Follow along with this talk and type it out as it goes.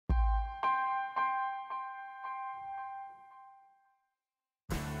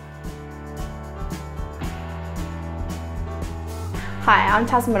Hi, I'm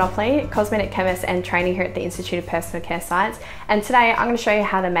Tasman Monopoly, Cosmetic Chemist and trainee here at the Institute of Personal Care Science, and today I'm going to show you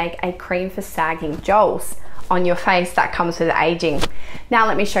how to make a cream for sagging jowls on your face that comes with aging. Now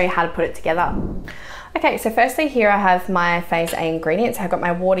let me show you how to put it together. Okay, so firstly here I have my phase A ingredients. I've got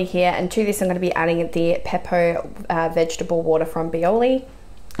my water here, and to this I'm going to be adding the Peppo vegetable water from Bioli.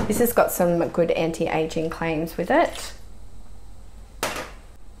 This has got some good anti-aging claims with it.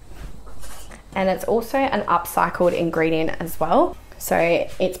 And it's also an upcycled ingredient as well. So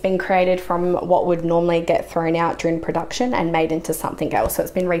it's been created from what would normally get thrown out during production and made into something else. So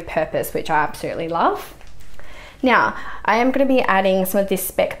it's been repurposed, which I absolutely love. Now, I am going to be adding some of this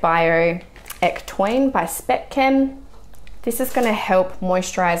Spec Bio Ectoine by Spec Chem. This is going to help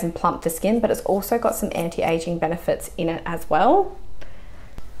moisturize and plump the skin, but it's also got some anti-aging benefits in it as well.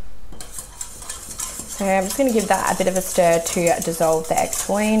 So I'm just going to give that a bit of a stir to dissolve the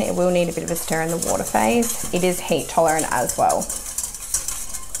Ectoine. It will need a bit of a stir in the water phase. It is heat tolerant as well.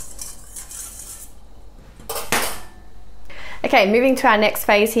 Okay, moving to our next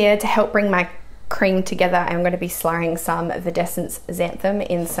phase here. To help bring my cream together, I'm going to be slurrying some Videscence Xanthan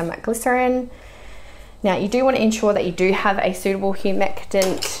in some glycerin. Now you do want to ensure that you do have a suitable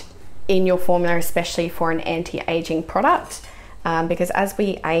humectant in your formula, especially for an anti-aging product, because as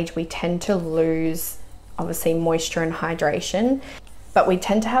we age we tend to lose obviously moisture and hydration, but we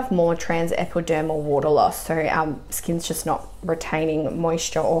tend to have more transepidermal water loss, so our skin's just not retaining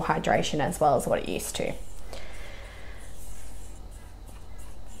moisture or hydration as well as what it used to.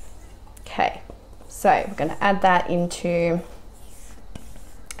 Okay, so we're going to add that into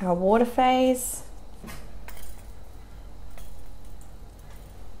our water phase.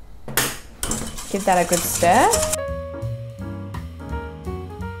 Give that a good stir.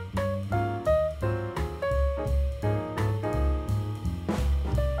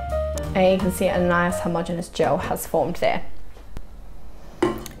 And you can see a nice homogeneous gel has formed there.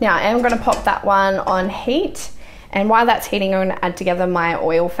 Now I'm going to pop that one on heat, and while that's heating I'm going to add together my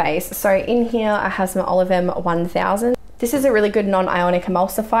oil phase. So in here I have some Olivem 1000. This is a really good non-ionic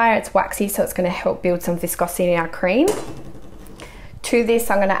emulsifier. It's waxy, so it's going to help build some viscosity in our cream. To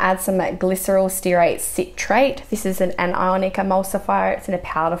this I'm going to add some glyceryl stearate citrate. This is an anionic emulsifier. It's in a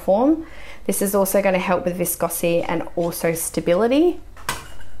powder form. This is also going to help with viscosity and also stability.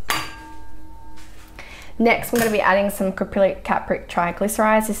 Next, we're going to be adding some caprylic capric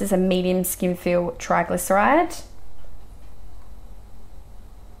triglycerides. This is a medium skin feel triglyceride.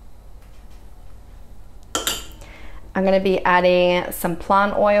 I'm going to be adding some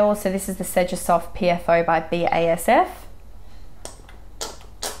plant oil. So this is the Sejasoft PFO by BASF.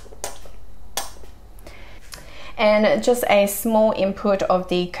 And just a small input of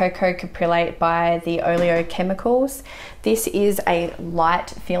the cocoa caprylic by the Oleochemicals. This is a light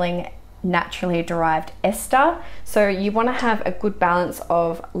feeling naturally derived ester, so you want to have a good balance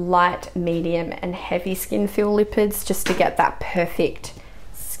of light, medium and heavy skin feel lipids just to get that perfect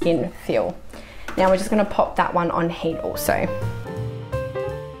skin feel. Now we're just going to pop that one on heat also.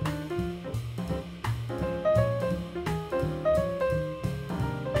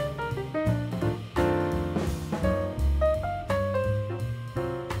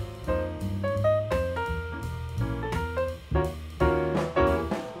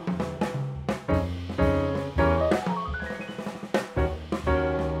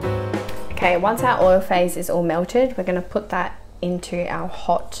 Okay, once our oil phase is all melted, we're going to put that into our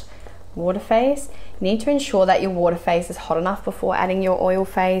hot water phase. You need to ensure that your water phase is hot enough before adding your oil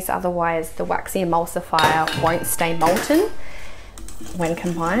phase, otherwise the waxy emulsifier won't stay molten when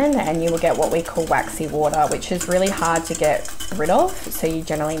combined and you will get what we call waxy water, which is really hard to get rid of, so you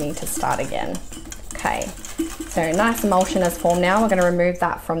generally need to start again. Okay, so nice emulsion has formed now. We're going to remove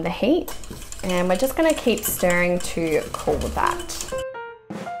that from the heat and we're just going to keep stirring to cool that.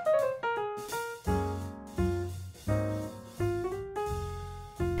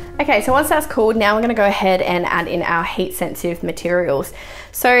 Okay, so once that's cooled, now we're going to go ahead and add in our heat sensitive materials.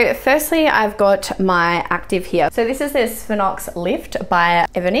 So firstly, I've got my active here. So this is the Sphenox Lift by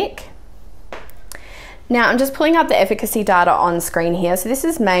Evonik. Now I'm just pulling up the efficacy data on screen here. So this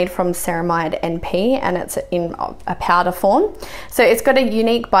is made from ceramide NP and it's in a powder form. So it's got a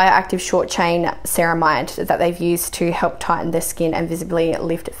unique bioactive short chain ceramide that they've used to help tighten the skin and visibly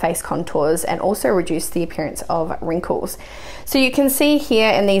lift face contours and also reduce the appearance of wrinkles. So you can see here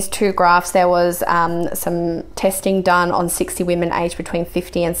in these two graphs there was some testing done on 60 women aged between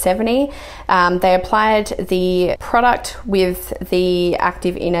 50 and 70. They applied the product with the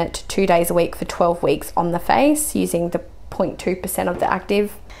active in it 2 days a week for 12 weeks on the face using the 0.2% of the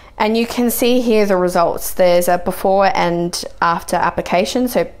active. And you can see here the results. There's a before and after application.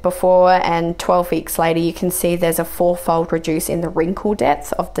 So before and 12 weeks later, you can see there's a 4-fold reduce in the wrinkle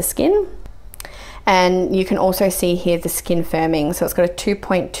depth of the skin. And you can also see here the skin firming. So it's got a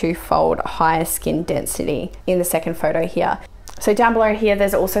 2.2-fold higher skin density in the second photo here. So down below here,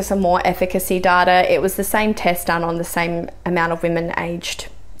 there's also some more efficacy data. It was the same test done on the same amount of women aged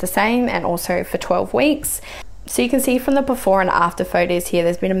the same and also for 12 weeks. So you can see from the before and after photos here,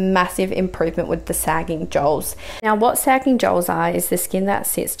 there's been a massive improvement with the sagging jowls. Now what sagging jowls are is the skin that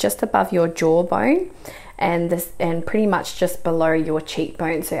sits just above your jawbone and pretty much just below your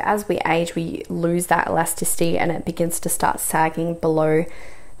cheekbone. So as we age, we lose that elasticity and it begins to start sagging below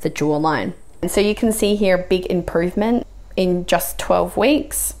the jawline. And so you can see here a big improvement in just 12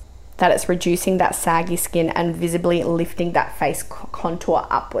 weeks, that it's reducing that saggy skin and visibly lifting that face contour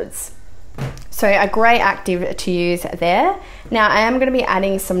upwards. So a great active to use there. Now I am going to be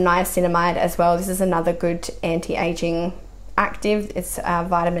adding some niacinamide as well. This is another good anti-aging active. It's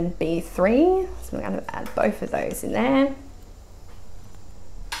vitamin B3. So I'm going to add both of those in there.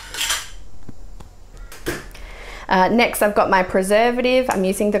 Next I've got my preservative. I'm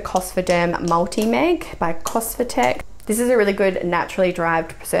using the Cosmoderm Multi-Meg by Cosmetic. This is a really good naturally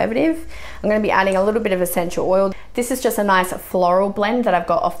derived preservative. I'm going to be adding a little bit of essential oil. This is just a nice floral blend that I've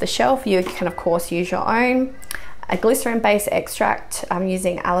got off the shelf. You can of course use your own. A glycerin based extract. I'm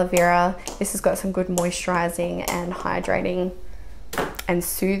using aloe vera. This has got some good moisturizing and hydrating and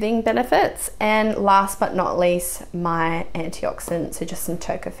soothing benefits. And last but not least, my antioxidant, so just some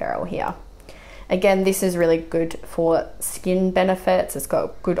tocopherol here. Again, this is really good for skin benefits. It's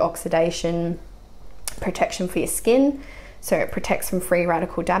got good oxidation protection for your skin, so it protects from free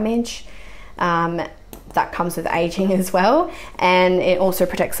radical damage. That comes with aging as well, and it also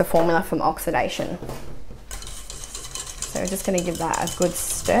protects the formula from oxidation. So we're just going to give that a good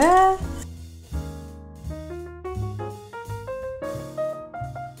stir.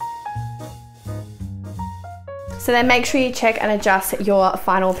 So then make sure you check and adjust your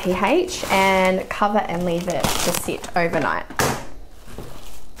final pH and cover and leave it to sit overnight.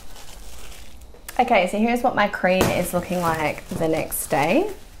 Okay, so here's what my cream is looking like the next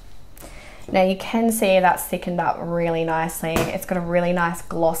day. Now you can see that's thickened up really nicely. It's got a really nice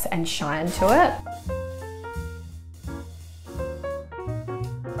gloss and shine to it.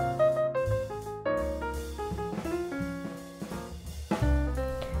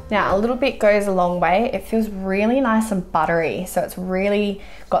 Now a little bit goes a long way. It feels really nice and buttery. So it's really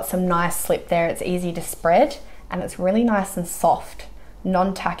got some nice slip there. It's easy to spread and it's really nice and soft,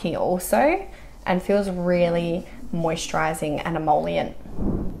 non-tacky also, and feels really moisturizing and emollient.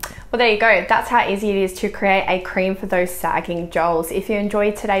 Well, there you go. That's how easy it is to create a cream for those sagging jowls. If you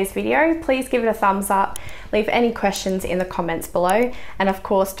enjoyed today's video, please give it a thumbs up. Leave any questions in the comments below. And of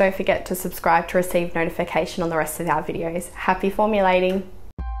course, don't forget to subscribe to receive notification on the rest of our videos. Happy formulating.